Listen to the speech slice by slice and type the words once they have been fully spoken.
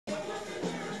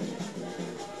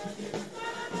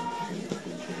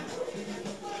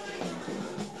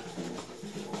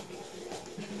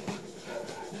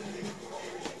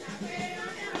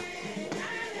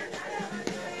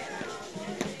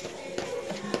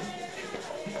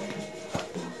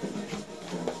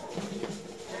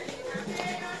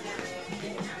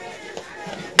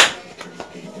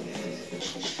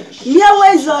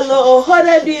Miawezo lo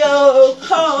horadio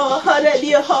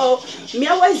ho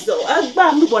miawezo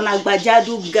agba mbona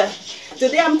agbajaduga.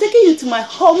 Today I'm taking you to my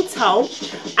hometown.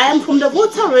 I am from the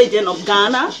Volta region of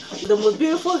Ghana, the most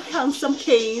beautiful, handsome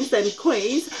kings and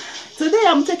queens. Today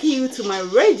I'm taking you to my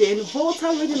region, Volta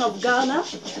region of Ghana,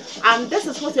 and this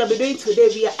is what we'll be doing today.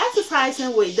 We are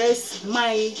exercising with this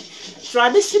my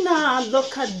traditional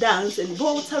local dance in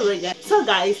Volta region. So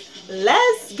guys,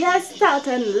 let's get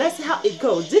started and let's see how it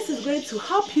goes. This is going to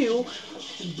help you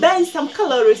burn some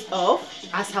calories off,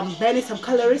 as I'm burning some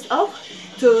calories off.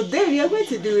 Today we are going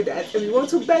to do that, and we want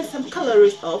to burn some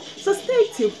calories off. So stay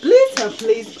tuned, please, and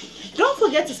please don't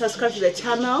forget to subscribe to the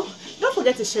channel. Don't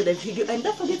forget to share the video, and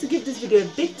don't forget to give this video a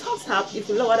big thumbs up if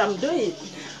you know what I'm doing.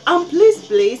 And please,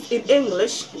 in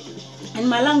English, in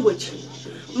my language,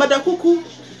 Madakuku,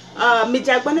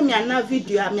 mijagbana mi ana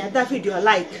video, mi ada video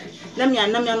like. Na mi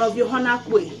ana mi of your honor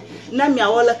way. Na mi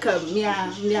awolaka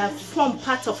mi form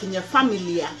part of your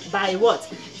family by what?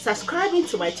 Subscribing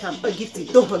to my channel or gifting.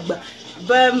 Don't forget.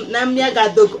 Na mi aga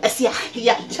dog. Esia,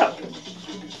 yeah, ciao.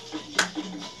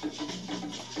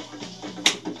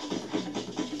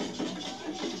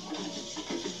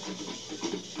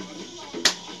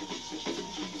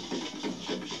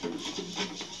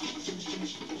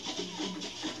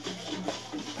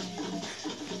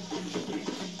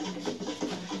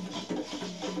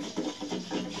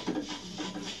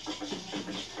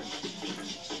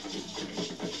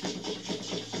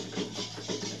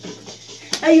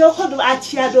 Ayo kodo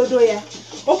achia dodo ya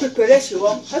o preparation wo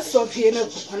aso fie na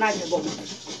kokona je bom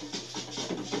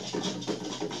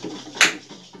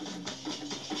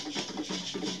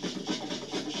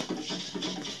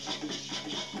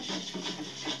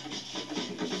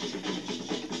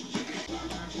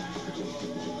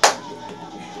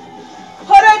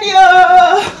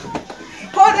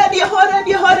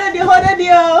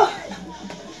horadio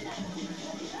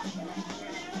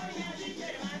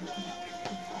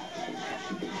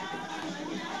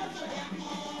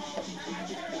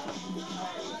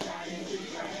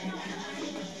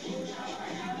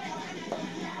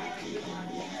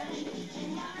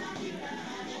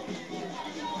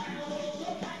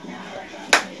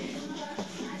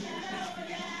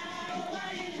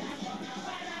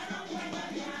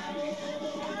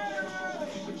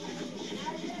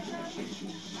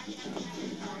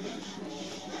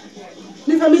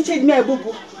Let me change my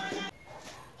boo.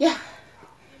 Yeah.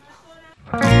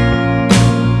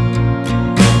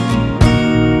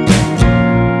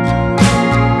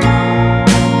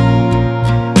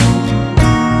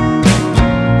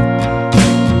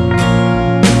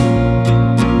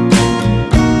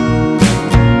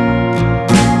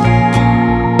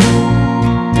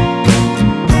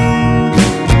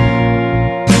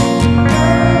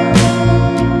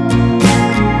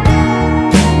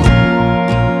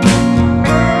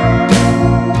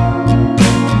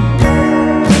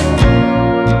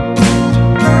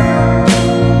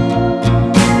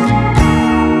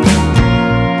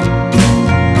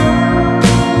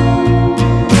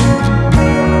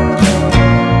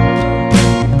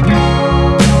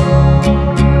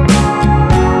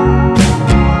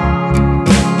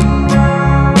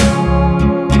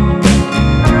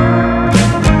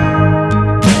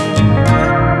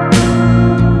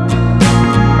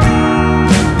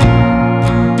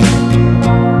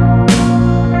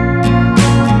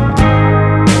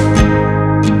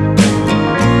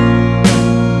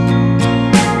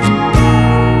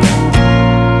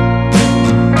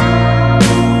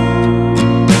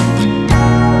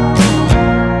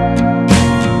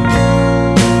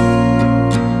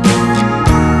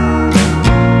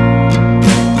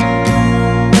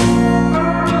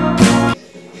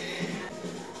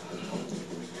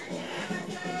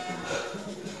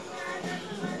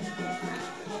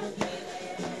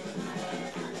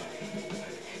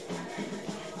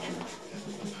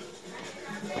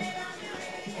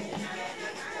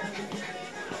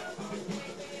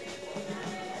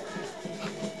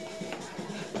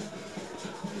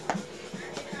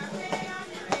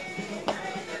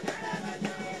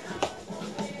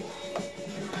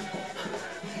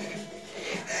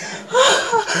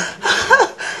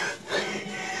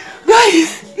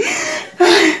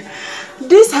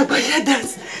 This Agbaya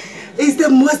dance is the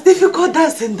most difficult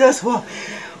dance in this world.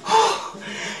 Oh,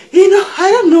 you know,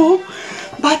 I don't know,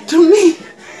 but to me,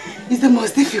 it's the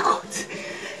most difficult.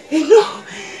 You know,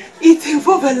 it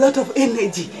involves a lot of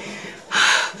energy.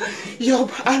 Your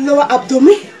lower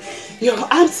abdomen, your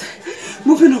arms,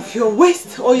 moving of your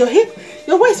waist or your hip,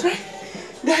 your waist, right?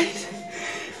 Guys,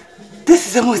 this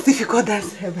is the most difficult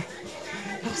dance ever.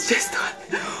 I'm stressed out.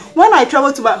 When I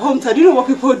travel to my hometown, do you know what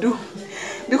people do?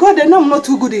 Because they know I'm not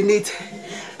too good in it.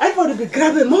 Everybody be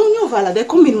grabbing Maunyo Vala. They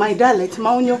come in my dialect,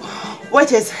 Maunyo,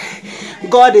 which is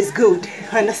God is good.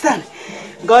 Understand?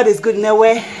 God is good.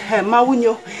 Newe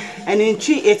Maunyo, and in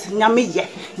Chi it's Nyamiye.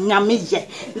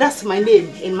 Nyamiye. That's my name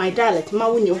in my dialect,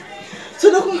 Maunyo.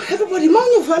 So everybody,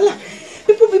 Maunyo Vala.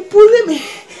 People be pulling me.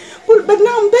 But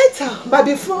now I'm better. But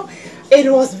before,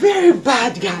 it was very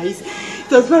bad, guys.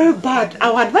 It was very bad. I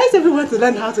would advise everyone to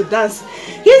learn how to dance.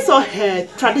 Here's our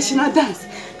traditional dance.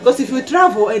 Because if you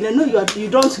travel and they know you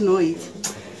don't know it.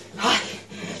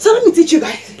 So let me teach you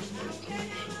guys.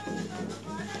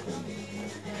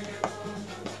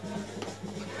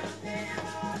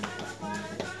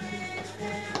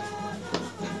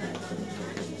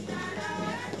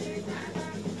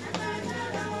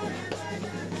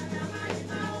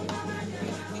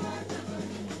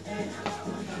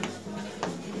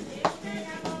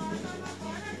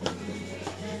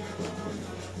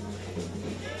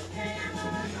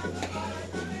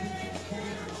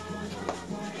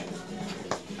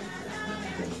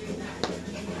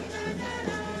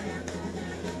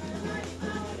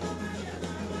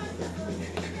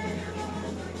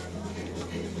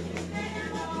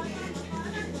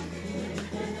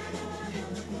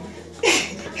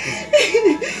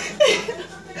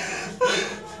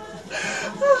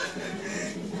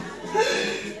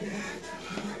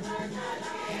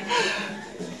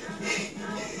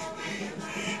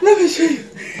 Let me show you.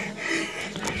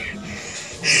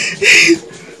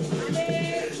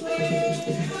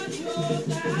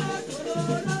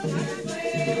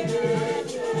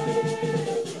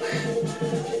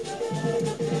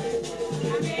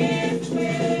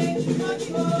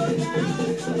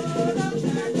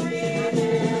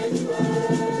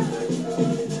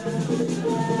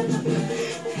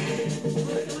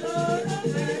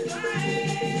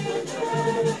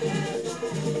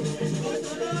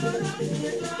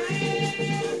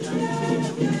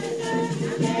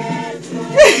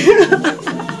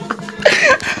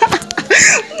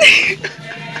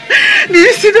 Do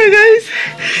you see that,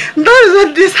 guys? That is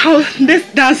what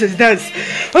this dance is dance.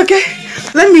 Okay,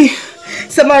 let me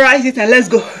summarize it and let's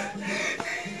go.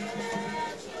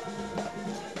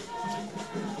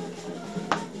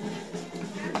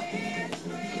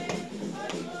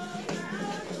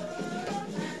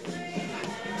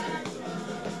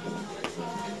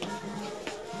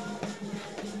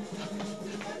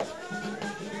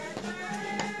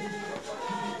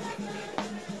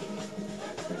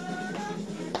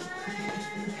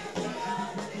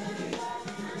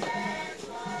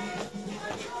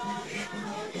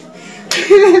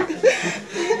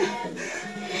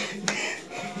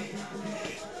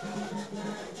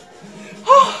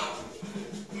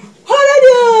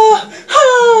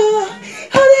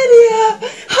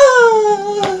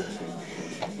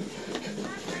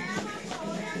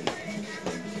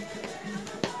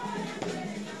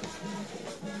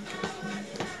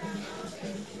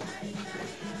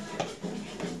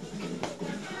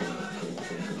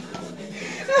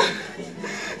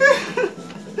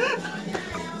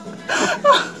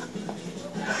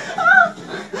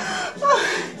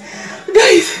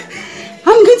 Guys,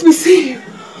 I'm going to be seeing you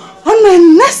on my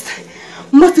next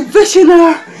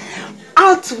motivational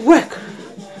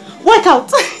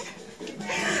workout.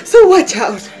 So watch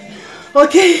out.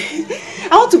 Okay,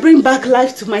 I want to bring back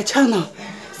life to my channel.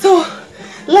 So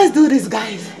let's do this,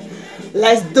 guys.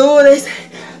 Let's do this.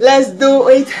 Let's do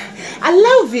it. I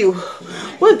love you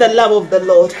with the love of the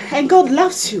Lord, and God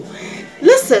loves you.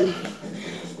 Listen,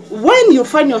 when you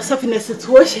find yourself in a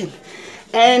situation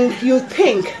and you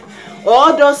think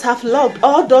all doors have locked,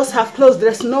 all doors have closed,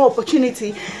 there's no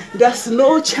opportunity, there's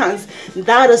no chance,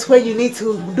 that is when you need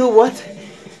to do what?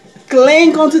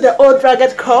 Cling onto the old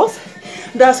rugged cross.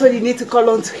 That's when you need to call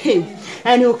on to Him,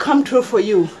 and He will come through for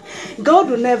you. God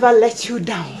will never let you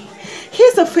down.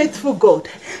 He's a faithful God.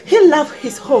 He loves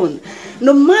His own.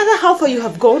 No matter how far you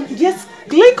have gone, just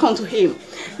cling onto Him.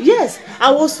 Yes, I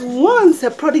was once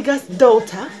a prodigal's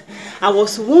daughter. I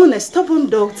was once a stubborn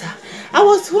daughter. I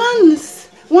was once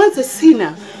a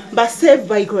sinner, but saved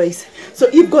by grace. So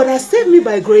if God has saved me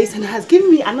by grace and has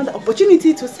given me another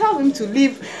opportunity to serve Him, to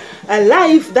live a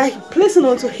life that He placing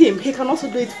onto Him, He can also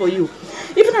do it for you.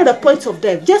 Even at the point of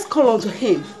death, just call onto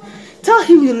Him. Tell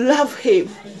Him you love Him,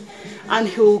 and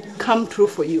He will come through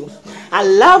for you. I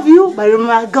love you, but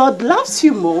remember, God loves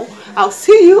you more. I'll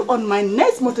see you on my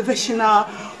next motivational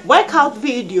workout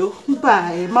video.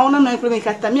 Bye.